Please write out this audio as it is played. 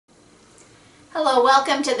Hello,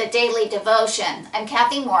 welcome to the Daily Devotion. I'm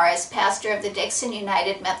Kathy Morris, pastor of the Dixon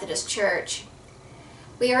United Methodist Church.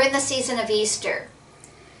 We are in the season of Easter.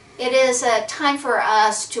 It is a time for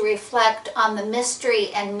us to reflect on the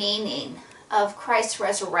mystery and meaning of Christ's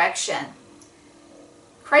resurrection.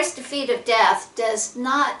 Christ's defeat of death does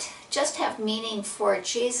not just have meaning for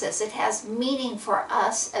Jesus, it has meaning for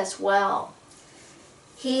us as well.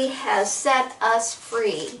 He has set us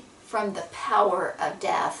free from the power of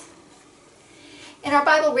death. In our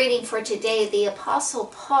Bible reading for today, the Apostle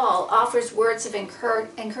Paul offers words of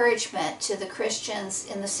encouragement to the Christians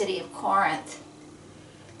in the city of Corinth.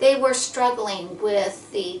 They were struggling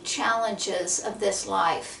with the challenges of this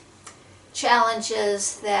life,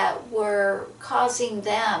 challenges that were causing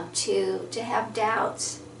them to have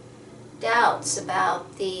doubts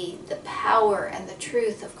about the power and the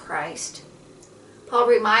truth of Christ. Paul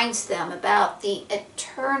reminds them about the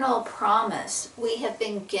eternal promise we have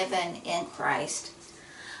been given in Christ.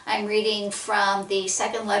 I'm reading from the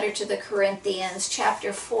second letter to the Corinthians,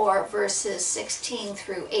 chapter 4, verses 16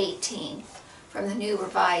 through 18, from the New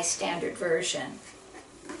Revised Standard Version.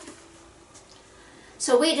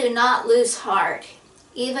 So we do not lose heart,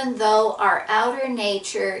 even though our outer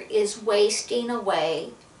nature is wasting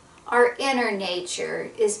away, our inner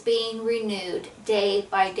nature is being renewed day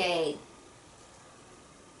by day.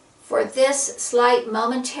 For this slight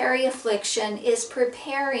momentary affliction is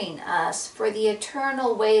preparing us for the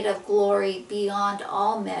eternal weight of glory beyond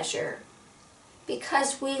all measure,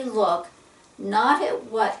 because we look not at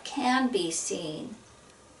what can be seen,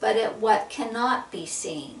 but at what cannot be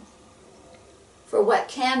seen. For what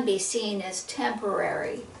can be seen is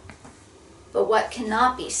temporary, but what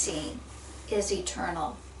cannot be seen is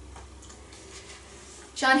eternal.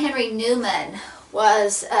 John Henry Newman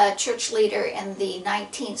was a church leader in the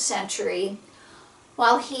 19th century.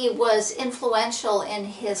 While he was influential in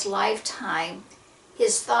his lifetime,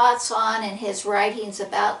 his thoughts on and his writings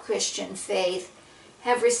about Christian faith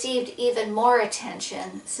have received even more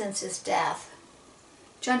attention since his death.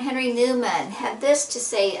 John Henry Newman had this to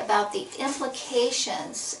say about the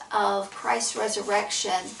implications of Christ's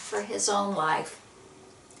resurrection for his own life.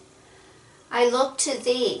 I look to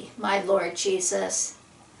thee, my Lord Jesus,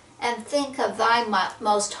 and think of thy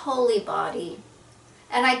most holy body,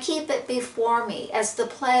 and I keep it before me as the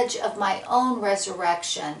pledge of my own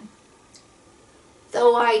resurrection.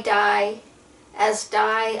 Though I die, as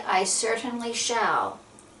die I certainly shall,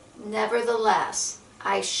 nevertheless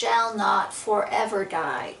I shall not forever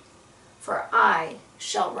die, for I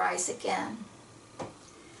shall rise again.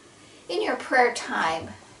 In your prayer time,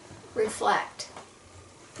 reflect.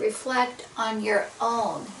 Reflect on your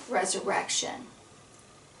own resurrection.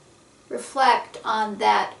 Reflect on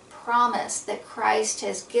that promise that Christ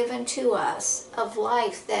has given to us of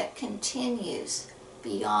life that continues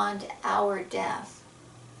beyond our death.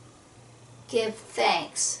 Give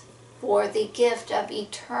thanks for the gift of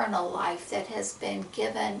eternal life that has been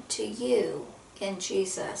given to you in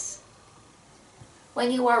Jesus.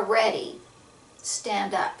 When you are ready,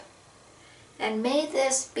 stand up. And may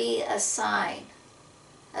this be a sign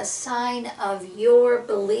of your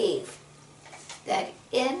belief that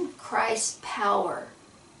in Christ's power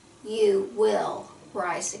you will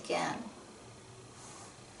rise again.